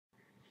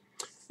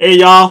Hey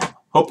y'all,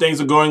 hope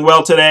things are going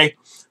well today.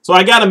 So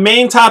I got a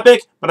main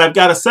topic, but I've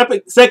got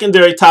a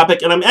secondary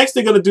topic, and I'm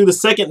actually going to do the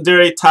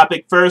secondary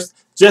topic first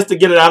just to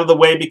get it out of the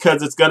way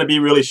because it's going to be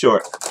really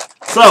short.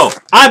 So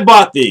I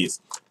bought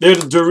these. They're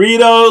the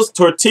Doritos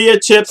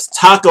tortilla chips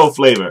taco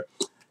flavor.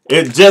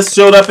 It just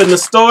showed up in the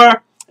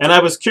store, and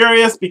I was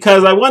curious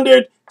because I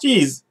wondered,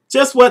 geez,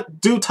 just what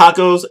do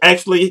tacos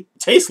actually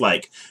taste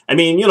like? I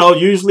mean, you know,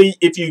 usually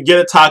if you get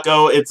a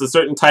taco, it's a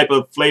certain type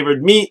of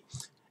flavored meat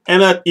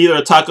and either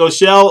a taco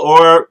shell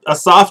or a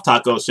soft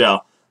taco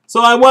shell.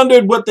 So I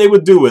wondered what they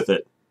would do with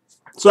it.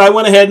 So I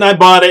went ahead and I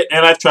bought it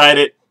and I've tried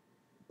it.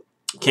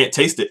 Can't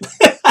taste it.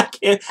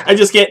 I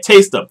just can't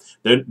taste them.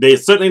 They're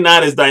certainly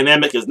not as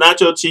dynamic as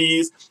nacho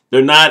cheese.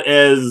 They're not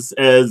as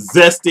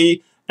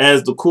zesty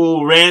as the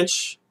Cool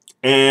Ranch.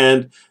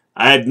 And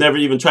I've never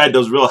even tried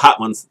those real hot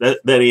ones. That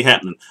ain't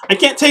happening. I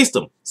can't taste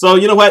them. So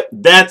you know what?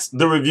 That's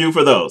the review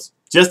for those.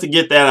 Just to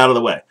get that out of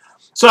the way.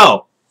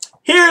 So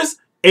here's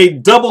a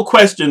double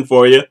question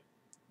for you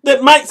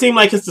that might seem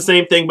like it's the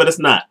same thing, but it's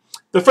not.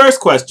 The first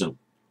question,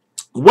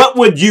 what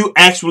would you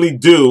actually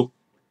do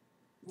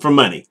for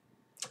money?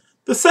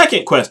 The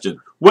second question,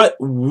 what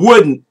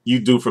wouldn't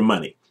you do for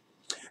money?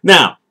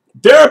 Now,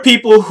 there are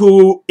people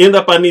who end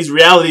up on these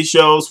reality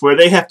shows where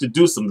they have to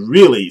do some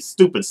really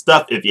stupid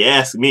stuff, if you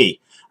ask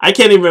me. I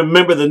can't even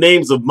remember the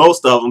names of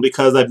most of them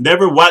because I've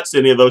never watched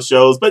any of those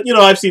shows, but you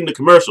know, I've seen the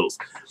commercials.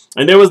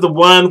 And there was the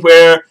one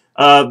where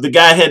the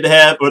guy had to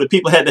have, or the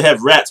people had to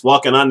have rats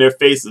walking on their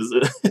faces.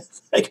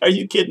 Like, are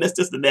you kidding? That's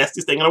just the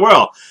nastiest thing in the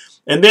world.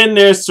 And then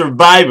there's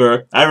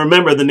Survivor. I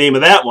remember the name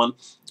of that one,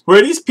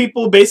 where these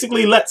people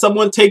basically let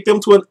someone take them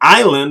to an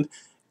island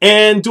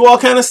and do all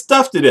kind of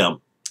stuff to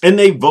them. And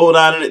they vote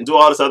on it and do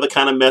all this other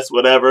kind of mess,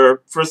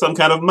 whatever, for some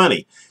kind of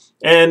money.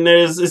 And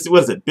there's,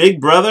 what is it, Big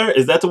Brother?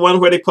 Is that the one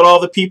where they put all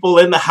the people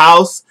in the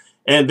house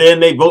and then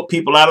they vote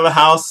people out of the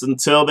house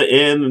until the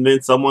end and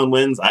then someone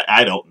wins?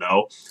 I don't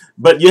know.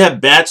 But you have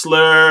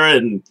Bachelor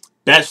and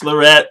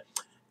Bachelorette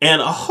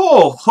and a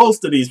whole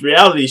host of these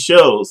reality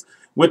shows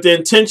with the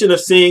intention of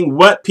seeing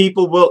what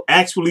people will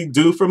actually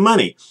do for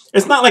money.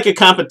 It's not like a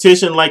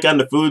competition like on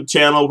the Food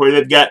Channel where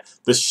they've got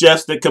the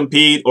chefs that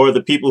compete or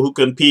the people who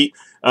compete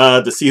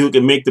to see who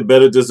can make the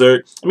better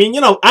dessert. I mean,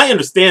 you know, I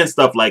understand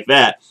stuff like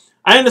that.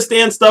 I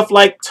understand stuff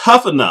like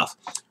Tough Enough,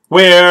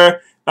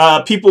 where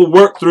people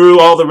work through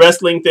all the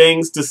wrestling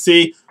things to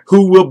see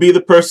who will be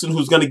the person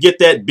who's going to get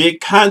that big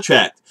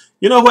contract.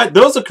 You know what?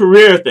 Those are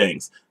career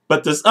things.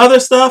 But this other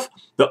stuff,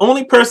 the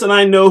only person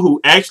I know who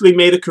actually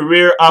made a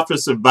career off of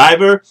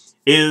Survivor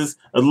is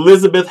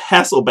Elizabeth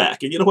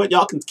Hasselbeck. And you know what?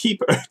 Y'all can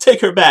keep her. Take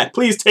her back.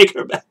 Please take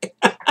her back.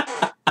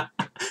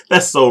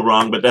 That's so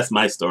wrong, but that's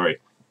my story.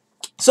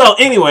 So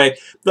anyway,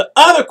 the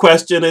other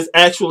question is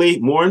actually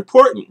more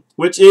important,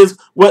 which is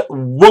what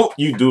won't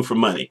you do for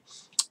money?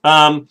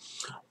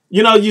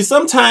 You know, you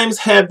sometimes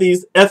have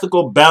these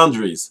ethical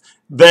boundaries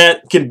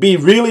that can be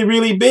really,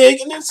 really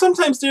big, and then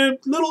sometimes they're a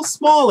little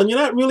small, and you're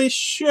not really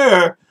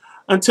sure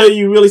until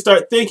you really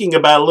start thinking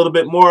about a little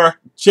bit more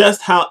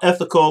just how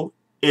ethical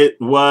it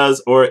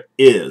was or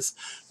is.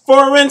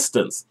 For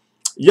instance,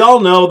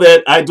 y'all know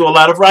that I do a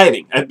lot of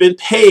writing. I've been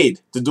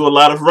paid to do a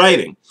lot of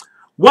writing.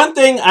 One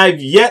thing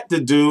I've yet to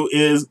do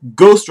is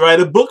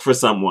ghostwrite a book for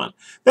someone.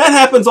 That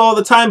happens all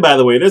the time, by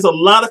the way. There's a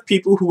lot of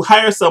people who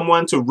hire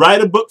someone to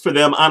write a book for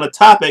them on a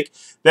topic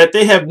that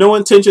they have no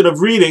intention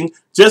of reading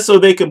just so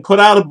they can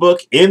put out a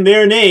book in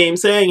their name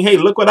saying, hey,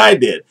 look what I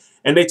did.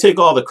 And they take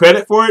all the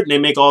credit for it and they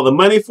make all the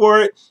money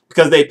for it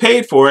because they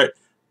paid for it.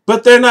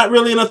 But they're not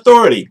really an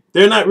authority.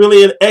 They're not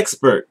really an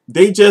expert.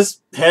 They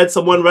just had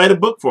someone write a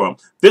book for them.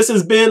 This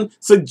has been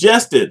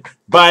suggested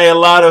by a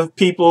lot of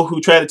people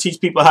who try to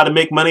teach people how to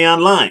make money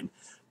online.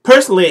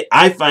 Personally,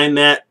 I find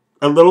that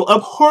a little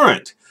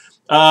abhorrent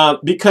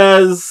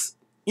because,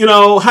 you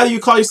know, how do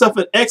you call yourself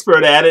an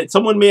expert at it?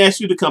 Someone may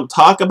ask you to come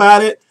talk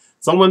about it.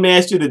 Someone may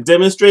ask you to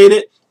demonstrate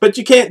it, but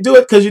you can't do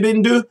it because you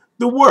didn't do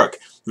the work.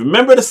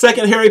 Remember the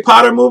second Harry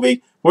Potter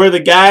movie where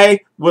the guy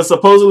was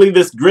supposedly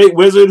this great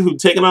wizard who'd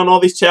taken on all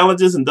these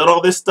challenges and done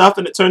all this stuff,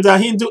 and it turns out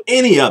he didn't do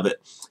any of it.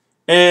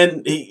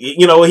 And, he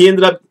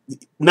ended up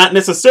not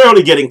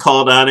necessarily getting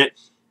called on it,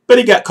 but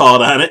he got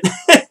called on it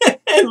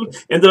and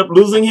ended up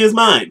losing his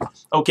mind.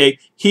 Okay,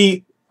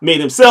 he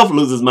made himself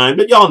lose his mind,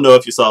 but y'all know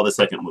if you saw the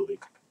second movie.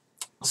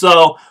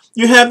 So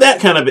you have that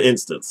kind of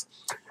instance.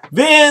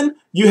 Then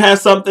you have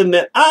something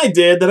that I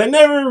did that I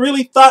never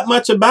really thought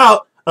much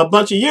about a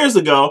bunch of years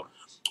ago,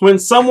 when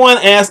someone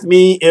asked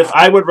me if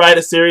I would write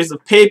a series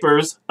of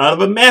papers out of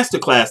a master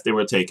class they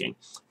were taking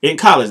in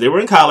college. They were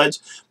in college,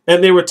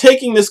 and they were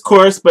taking this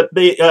course, but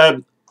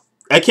I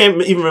can't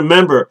even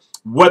remember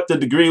what the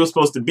degree was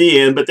supposed to be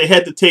in, but they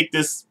had to take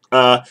this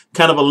kind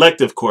of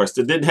elective course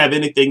that didn't have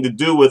anything to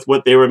do with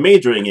what they were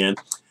majoring in.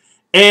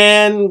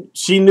 And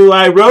she knew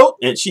I wrote,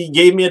 and she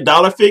gave me a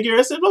dollar figure.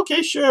 I said,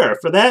 okay, sure.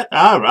 For that,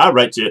 I'll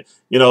write you,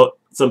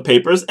 some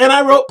papers. And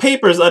I wrote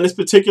papers on this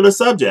particular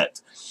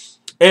subject.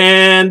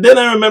 And then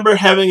I remember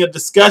having a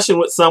discussion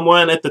with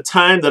someone at the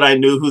time that I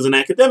knew who's an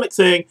academic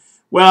saying,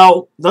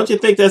 Well, don't you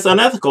think that's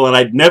unethical? And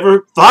I'd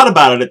never thought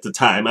about it at the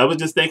time. I was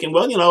just thinking,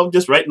 well, you know,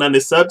 just writing on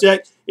this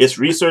subject. It's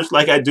research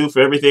like I do for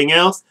everything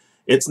else.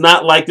 It's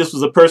not like this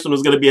was a person who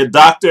was going to be a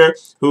doctor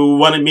who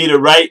wanted me to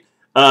write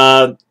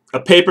a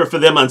paper for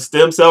them on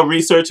stem cell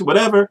research or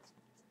whatever.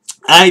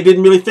 I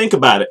didn't really think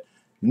about it.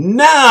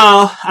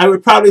 Now, I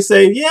would probably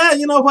say, yeah,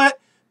 you know what?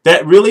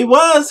 That really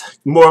was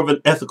more of an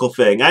ethical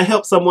thing. I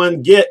helped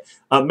someone get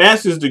a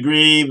master's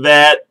degree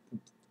that,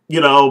 you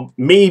know,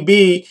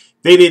 maybe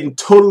they didn't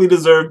totally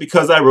deserve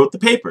because I wrote the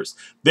papers.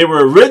 They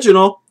were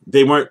original.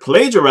 They weren't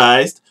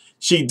plagiarized.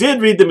 She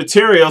did read the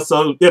material,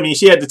 so, I mean,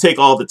 she had to take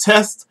all the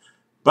tests,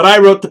 but I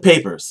wrote the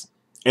papers.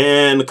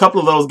 And a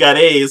couple of those got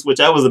A's, which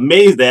I was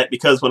amazed at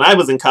because when I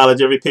was in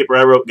college, every paper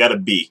I wrote got a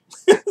B.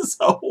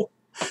 So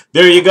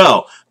there you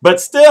go. But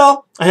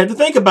still, I had to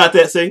think about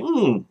that, say,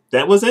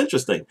 that was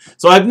interesting.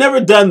 So I've never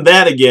done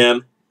that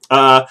again.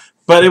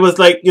 But it was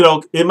like, you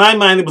know, in my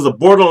mind, it was a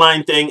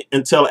borderline thing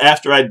until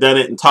after I'd done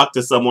it and talked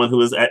to someone who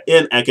was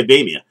in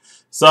academia.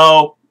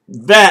 So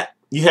that,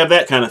 you have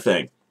that kind of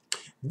thing.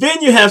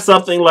 Then you have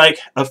something like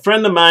a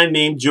friend of mine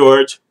named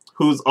George,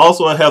 who's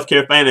also a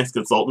healthcare finance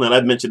consultant, and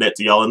I've mentioned that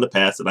to y'all in the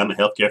past, that I'm a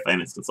healthcare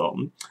finance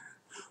consultant,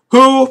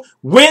 who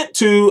went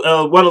to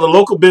one of the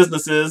local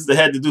businesses that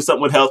had to do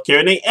something with healthcare,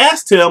 and they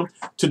asked him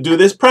to do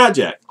this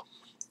project.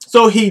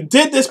 So he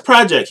did this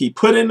project. He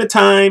put in the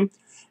time,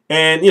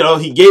 and, you know,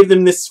 he gave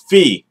them this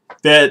fee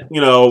that, you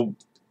know,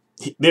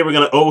 they were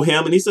going to owe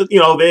him. And he said, you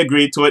know, they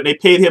agreed to it. And they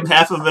paid him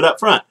half of it up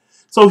front.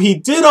 So he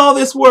did all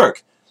this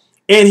work.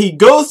 And he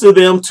goes to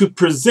them to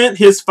present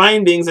his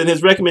findings and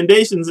his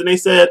recommendations. And they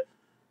said,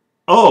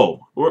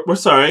 oh, we're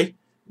sorry.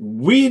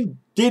 We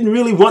didn't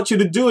really want you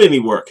to do any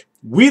work.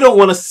 We don't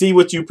want to see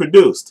what you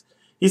produced.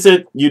 He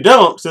said, you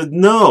don't? He said,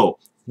 no.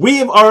 We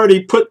have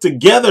already put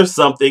together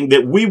something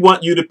that we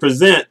want you to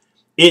present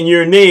in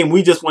your name.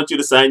 We just want you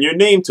to sign your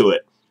name to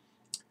it.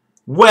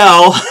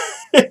 Well,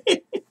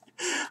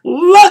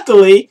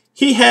 luckily,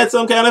 he had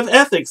some kind of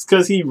ethics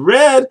because he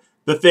read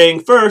the thing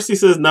first. He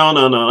says, no,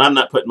 I'm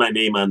not putting my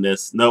name on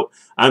this. Nope,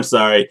 I'm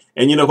sorry.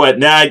 And you know what?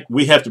 Now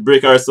we have to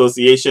break our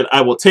association.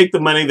 I will take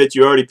the money that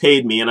you already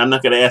paid me, and I'm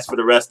not going to ask for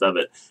the rest of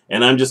it.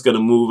 And I'm just going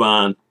to move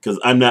on because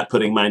I'm not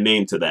putting my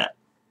name to that.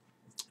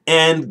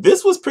 And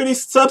this was pretty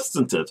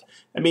substantive.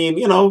 I mean,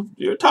 you know,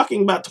 you're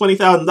talking about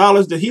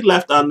 $20,000 that he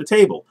left on the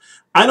table.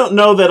 I don't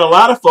know that a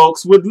lot of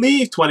folks would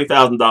leave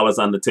 $20,000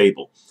 on the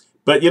table.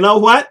 But you know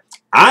what?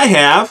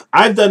 I've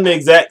done the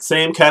exact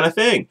same kind of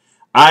thing.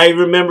 I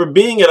remember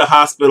being at a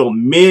hospital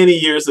many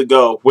years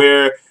ago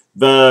where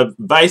the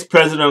vice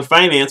president of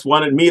finance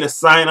wanted me to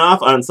sign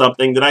off on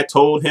something that I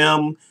told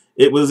him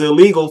it was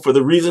illegal for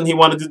the reason he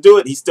wanted to do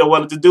it. He still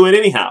wanted to do it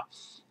anyhow.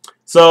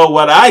 So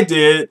what I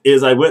did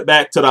is I went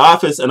back to the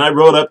office and I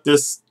wrote up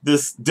this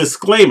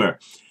disclaimer.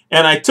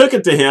 And I took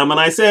it to him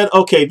and I said,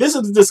 okay, this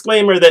is a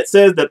disclaimer that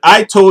says that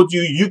I told you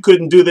you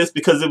couldn't do this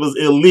because it was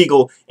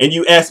illegal and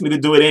you asked me to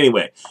do it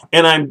anyway.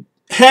 And I'm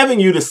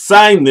having you to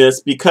sign this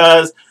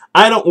because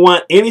I don't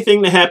want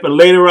anything to happen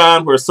later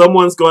on where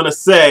someone's going to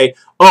say,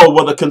 oh,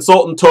 well, the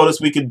consultant told us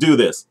we could do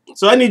this.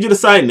 So I need you to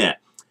sign that.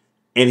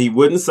 And he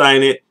wouldn't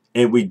sign it,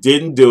 and we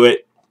didn't do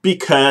it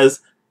because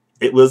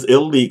it was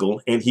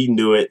illegal, and he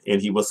knew it,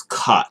 and he was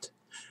caught.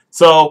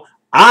 So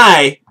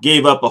I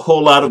gave up a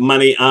whole lot of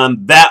money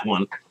on that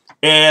one.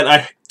 And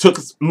I took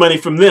money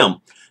from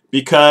them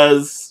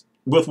because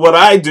with what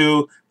I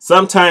do,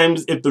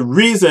 sometimes if the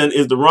reason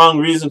is the wrong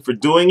reason for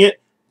doing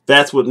it,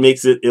 that's what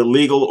makes it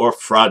illegal or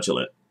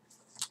fraudulent.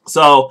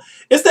 So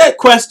it's that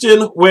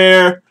question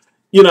where,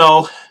 you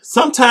know,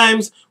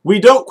 sometimes we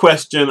don't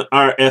question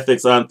our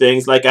ethics on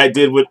things like I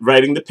did with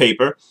writing the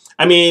paper.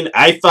 I mean,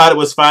 I thought it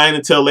was fine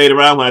until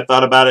later on when I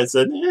thought about it and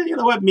said, yeah, you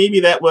know what, maybe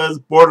that was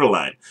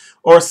borderline.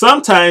 Or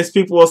sometimes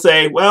people will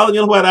say, well,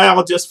 you know what,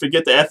 I'll just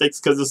forget the ethics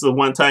because this is a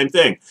one-time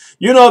thing.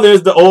 You know,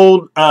 there's the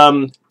old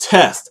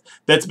test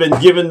that's been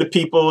given to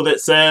people that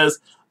says,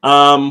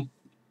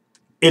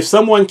 if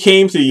someone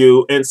came to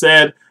you and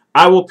said,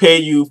 I will pay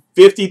you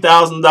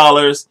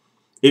 $50,000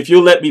 if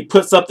you let me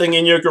put something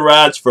in your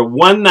garage for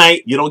one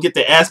night. You don't get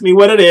to ask me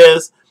what it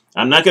is.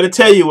 I'm not going to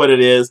tell you what it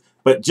is,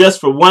 but just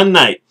for one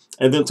night.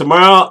 And then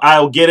tomorrow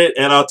I'll get it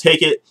and I'll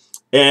take it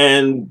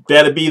and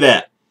that'll be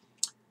that.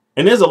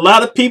 And there's a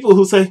lot of people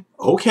who say,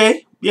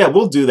 okay, yeah,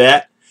 we'll do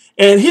that.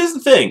 And here's the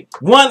thing.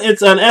 One,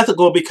 it's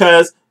unethical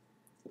because,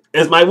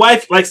 as my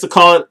wife likes to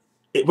call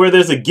it, where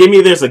there's a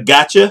gimme, there's a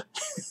gotcha.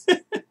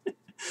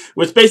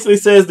 Which basically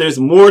says there's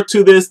more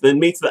to this than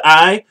meets the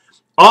eye.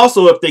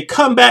 Also, if they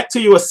come back to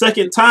you a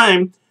second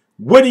time,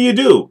 what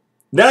do?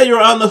 Now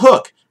you're on the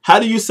hook. How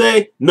do you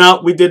say,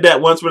 no, we did that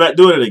once, we're not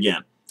doing it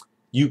again?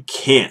 You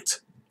can't.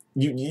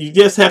 You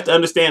just have to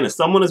understand if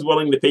someone is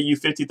willing to pay you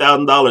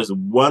 $50,000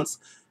 once,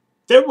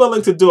 they're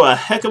willing to do a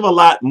heck of a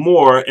lot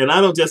more, and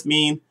I don't just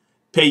mean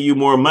pay you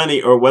more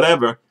money or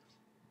whatever,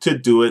 to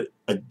do it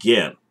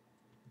again.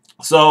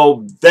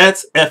 So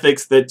that's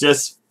ethics that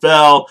just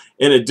fell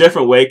in a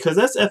different way because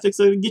that's ethics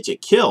that can get you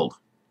killed.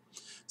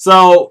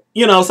 So,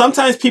 you know,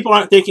 sometimes people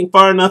aren't thinking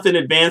far enough in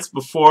advance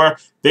before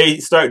they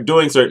start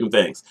doing certain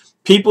things.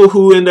 People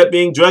who end up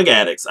being drug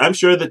addicts. I'm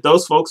sure that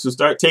those folks who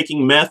start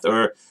taking meth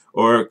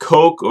or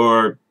coke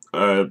or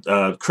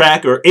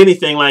crack or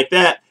anything like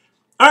that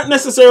aren't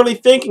necessarily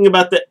thinking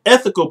about the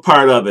ethical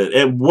part of it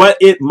and what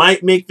it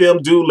might make them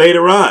do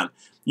later on.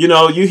 You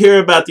know, you hear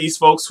about these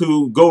folks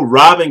who go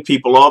robbing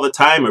people all the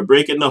time or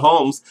break into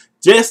homes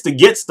just to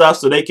get stuff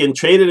so they can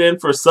trade it in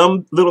for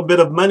some little bit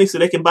of money so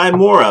they can buy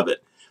more of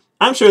it.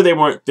 I'm sure they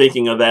weren't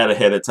thinking of that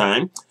ahead of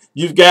time.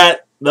 You've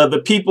got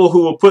the people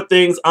who will put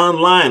things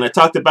online. I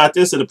talked about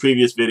this in a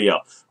previous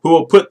video. Who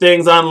will put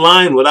things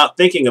online without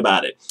thinking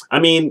about it. I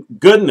mean,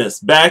 goodness,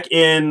 back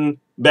in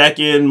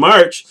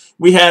March,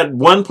 we had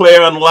one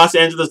player on the Los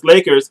Angeles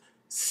Lakers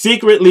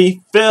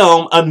secretly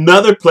film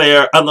another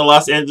player on the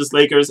Los Angeles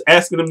Lakers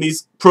asking him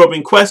these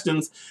probing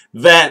questions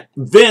that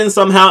then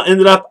somehow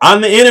ended up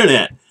on the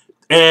internet.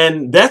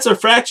 And that's a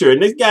fracture.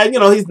 And this guy, you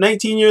know, he's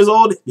 19 years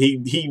old.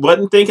 He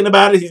wasn't thinking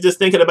about it. He's just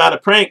thinking about a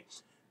prank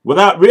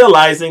without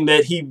realizing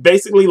that he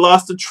basically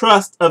lost the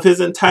trust of his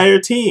entire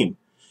team.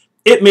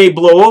 It may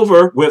blow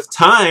over with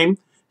time.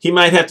 He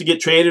might have to get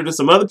traded or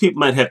some other people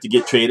might have to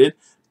get traded.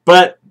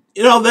 But,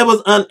 you know, that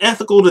was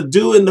unethical to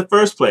do in the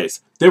first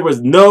place. There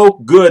was no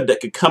good that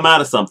could come out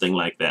of something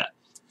like that.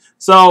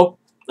 So,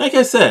 like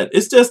I said,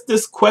 it's just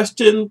this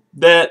question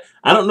that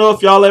I don't know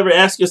if y'all ever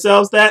ask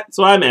yourselves that.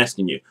 So I'm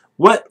asking you,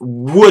 what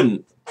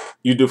wouldn't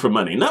you do for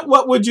money? Not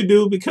what would you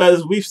do,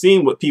 because we've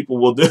seen what people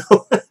will do.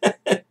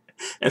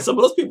 And some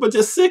of those people are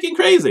just sick and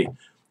crazy.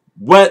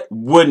 What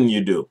wouldn't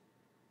you do?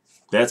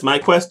 That's my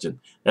question.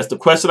 That's the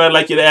question I'd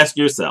like you to ask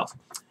yourself.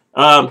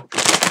 Don't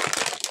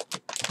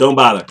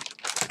bother.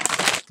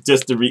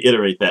 Just to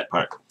reiterate that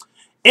part.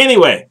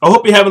 Anyway, I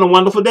hope you're having a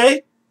wonderful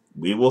day.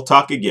 We will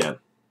talk again.